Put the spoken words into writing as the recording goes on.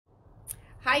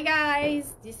Hi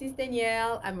guys, this is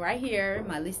Danielle. I'm right here,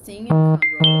 my listing in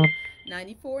Conroe,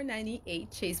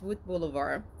 9498 Chasewood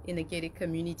Boulevard in a gated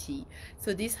community.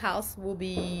 So this house will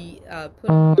be put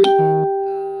on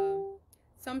market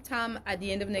sometime at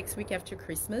the end of next week after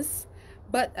Christmas.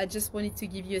 But I just wanted to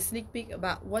give you a sneak peek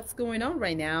about what's going on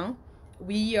right now.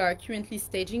 We are currently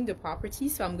staging the property,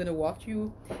 so I'm going to walk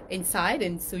you inside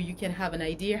and so you can have an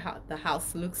idea how the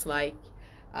house looks like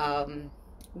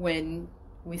when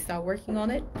we start working on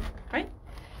it. Right,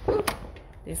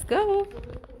 let's go.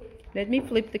 Let me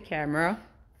flip the camera.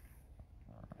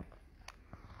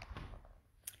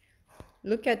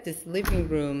 Look at this living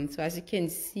room. So as you can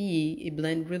see, it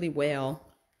blends really well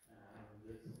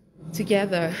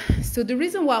together. So the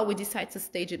reason why we decide to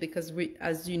stage it, because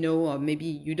as you know, or maybe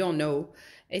you don't know,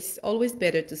 it's always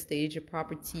better to stage a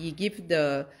property, give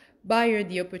the buyer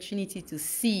the opportunity to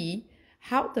see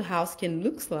how the house can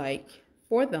look like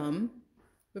for them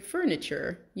with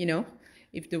furniture.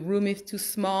 If the room is too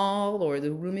small or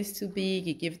the room is too big,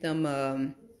 it gives them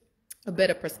a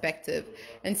better perspective.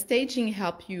 And staging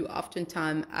help you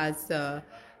oftentimes as a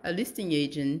listing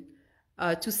agent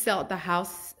to sell the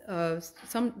house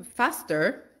some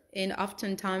faster and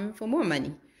oftentimes for more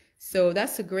money. So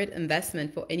that's a great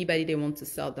investment for anybody that wants to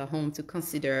sell the home to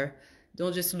consider.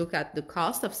 Don't just look at the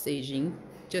cost of staging,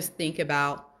 just think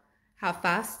about how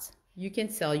fast you can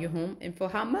sell your home and for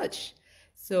how much.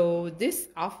 So this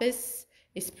office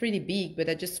is pretty big, but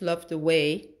I just love the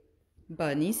way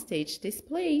Bunny staged this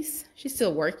place. She's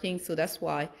still working, so that's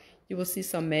why you will see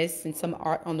some mess and some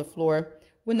art on the floor.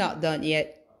 We're not done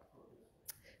yet.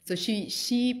 So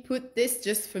she put this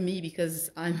just for me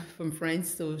because I'm from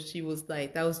France, so she was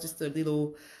like, that was just a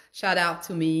little shout out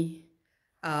to me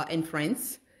in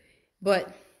France.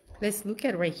 But let's look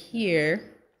at right here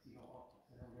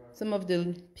some of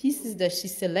the pieces that she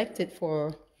selected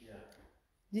for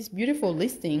this beautiful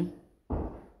listing.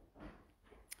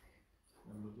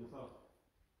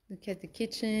 Look at the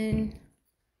kitchen.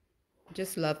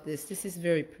 Just love this. This is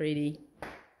very pretty.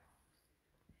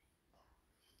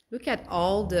 Look at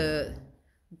all the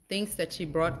things that she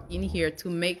brought in here to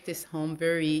make this home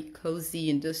very cozy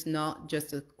and just not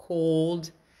just a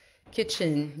cold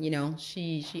kitchen.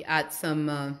 She adds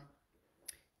some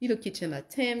little kitchen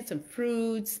items, some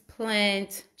fruits,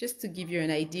 plants, just to give you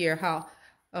an idea how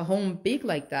a home big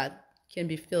like that can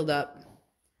be filled up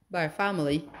by a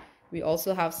family. We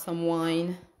also have some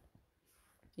wine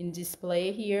in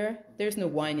display here. There's no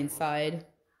wine inside.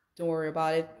 Don't worry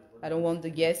about it. I don't want the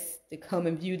guests to come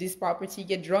and view this property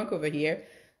get drunk over here.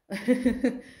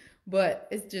 But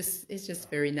it's just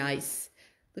very nice.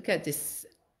 Look at this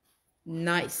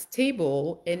nice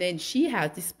table, and then she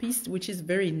has this piece which is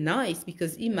very nice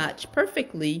because it matched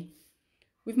perfectly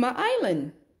with my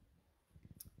island.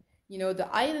 The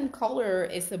island color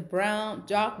is a brown,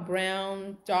 dark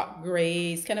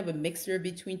gray. It's kind of a mixture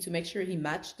between to make sure he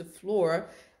matched the floor,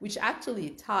 which actually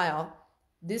tile.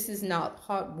 This is not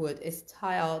hardwood, it's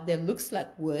tile that looks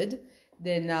like wood.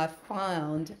 Then I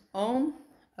found on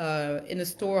in a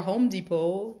store, Home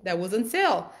Depot, that was on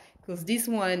sale. Because this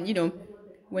one,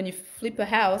 when you flip a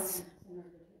house,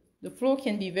 the floor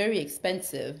can be very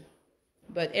expensive.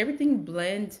 But everything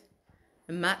blend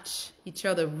and match each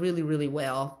other really, really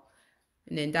well.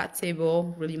 And then that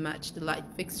table really matched the light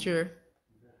fixture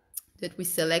that we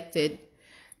selected.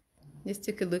 Let's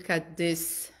take a look at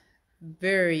this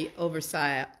very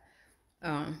oversized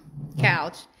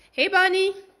couch. Hey,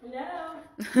 Bunny.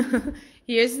 Hello.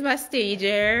 Here's my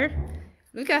stager.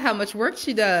 Look at how much work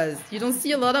she does. You don't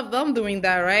see a lot of them doing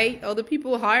that, right? Other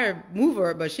people hire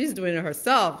mover, but she's doing it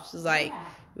herself. She's like,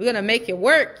 we're going to make it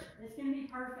work. It's going to be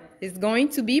perfect. It's going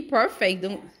to be perfect.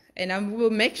 And I will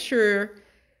make sure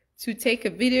to take a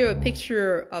video, a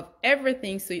picture of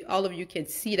everything so all of you can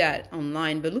see that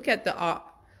online. But look at the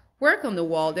work on the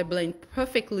wall. They blend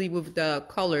perfectly with the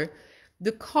color.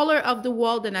 The color of the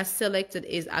wall that I selected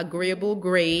is agreeable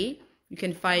gray. You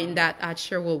can find that at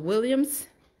Sherwin-Williams.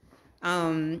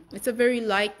 It's a very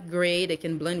light gray that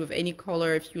can blend with any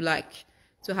color. If you like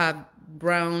to have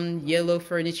brown, yellow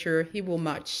furniture, it will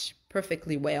match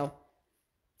perfectly well.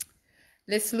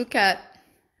 Let's look at,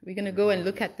 we're going to go and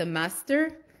look at the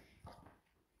master.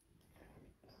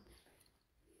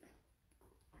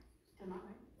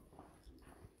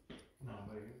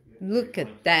 Look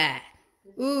at that.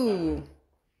 Ooh,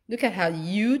 look at how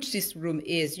huge this room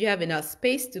is. You have enough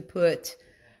space to put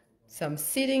some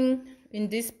seating in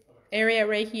this area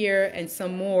right here and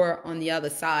some more on the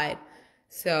other side.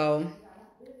 So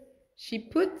she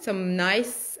put some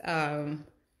nice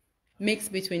mix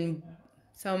between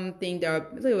something that are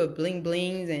a little bling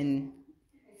blings and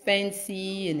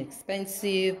fancy and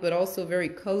expensive, but also very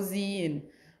cozy and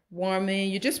warming.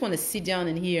 You just want to sit down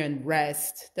in here and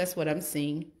rest. That's what I'm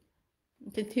seeing.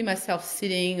 I can feel myself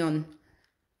sitting on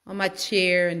my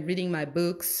chair and reading my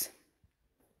books,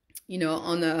 you know,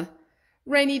 on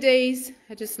rainy days.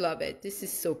 I just love it. This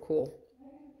is so cool.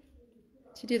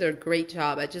 She did a great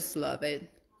job. I just love it.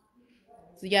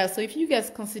 So yeah, so if you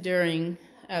guys considering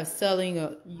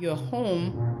selling your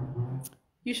home,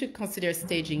 you should consider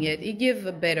staging it. It gives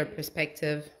a better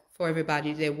perspective for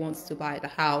everybody that wants to buy the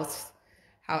house,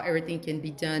 how everything can be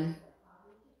done.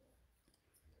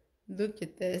 Look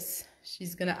at this.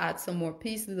 She's gonna add some more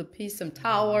little piece, some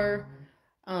tower,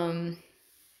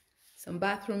 some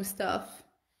bathroom stuff.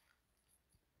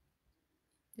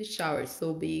 This shower is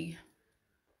so big.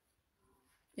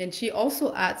 And she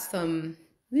also adds some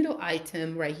little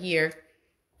item right here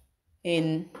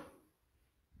in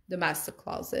the master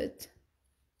closet.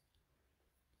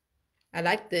 I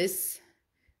like this.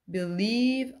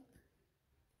 Believe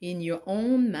in your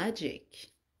own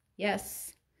magic.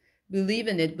 Yes. Believe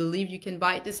in it. Believe you can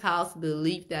buy this house.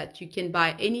 Believe that you can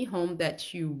buy any home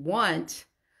that you want.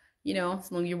 You know,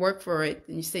 as long as you work for it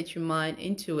and you set your mind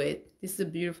into it. This is a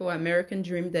beautiful American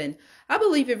dream. Then I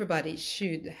believe everybody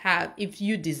should have, if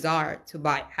you desire to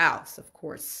buy a house, of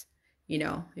course. You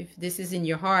know, if this is in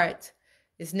your heart,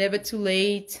 it's never too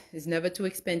late. It's never too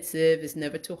expensive. It's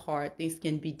never too hard. Things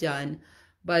can be done.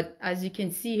 But as you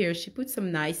can see here, she put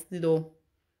some nice little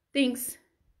things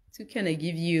to kind of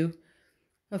give you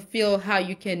a feel how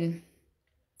you can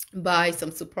buy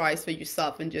some surprise for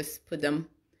yourself and just put them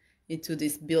into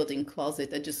this built-in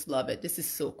closet. I just love it. This is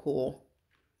so cool.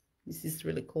 This is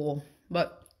really cool.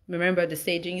 But remember, the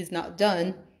staging is not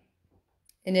done.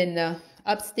 And then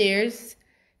upstairs,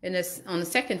 and on the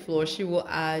second floor, we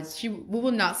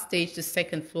will not stage the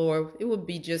second floor. It will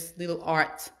be just little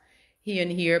art here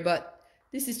and here. But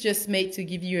this is just made to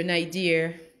give you an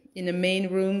idea in the main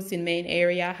rooms, in main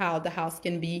area, how the house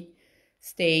can be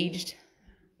staged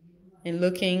and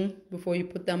looking before you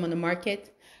put them on the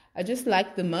market. I just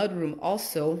like the mud room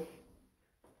also.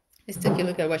 Let's take a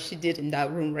look at what she did in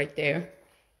that room right there.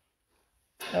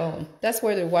 Oh, that's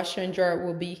where the washer and dryer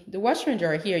will be. The washer and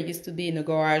dryer here used to be in the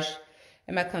garage,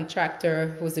 and my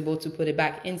contractor was able to put it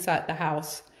back inside the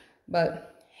house.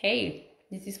 But hey,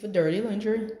 this is for dirty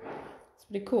laundry. It's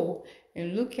pretty cool.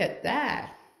 And look at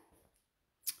that.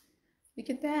 Look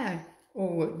at that.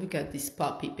 Oh, look at this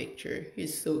puppy picture.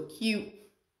 He's so cute.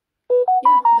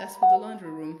 Yeah, that's for the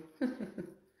laundry room.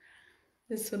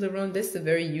 This for the room. This is a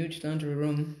very huge laundry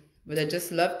room. But I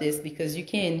just love this because you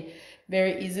can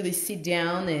very easily sit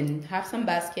down and have some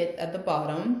basket at the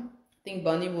bottom. I think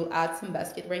Bunny will add some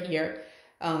basket right here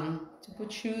to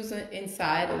put shoes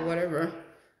inside or whatever.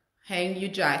 Hang your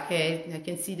jacket. I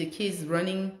can see the kids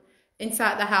running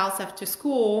inside the house after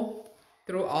school.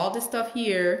 Throw all the stuff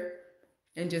here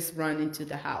and just run into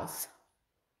the house.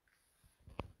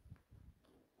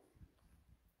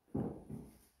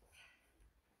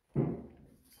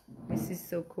 This is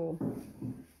so cool.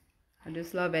 I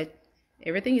just love it.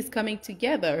 Everything is coming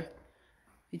together.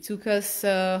 It took us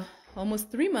almost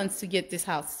 3 months to get this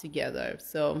house together.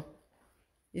 So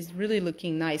it's really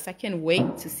looking nice. I can't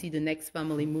wait to see the next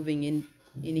family moving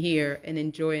in here and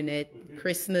enjoying it.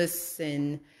 Christmas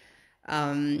and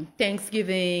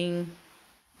Thanksgiving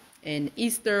and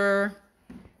Easter,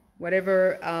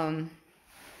 whatever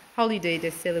holiday they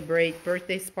celebrate,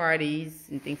 birthdays, parties,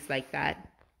 and things like that.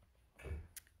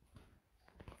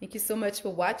 Thank you so much for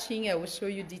watching. I will show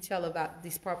you detail about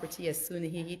this property as soon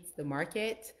as it hits the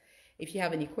market. If you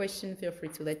have any questions, feel free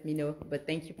to let me know. But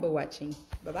thank you for watching.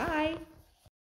 Bye-bye.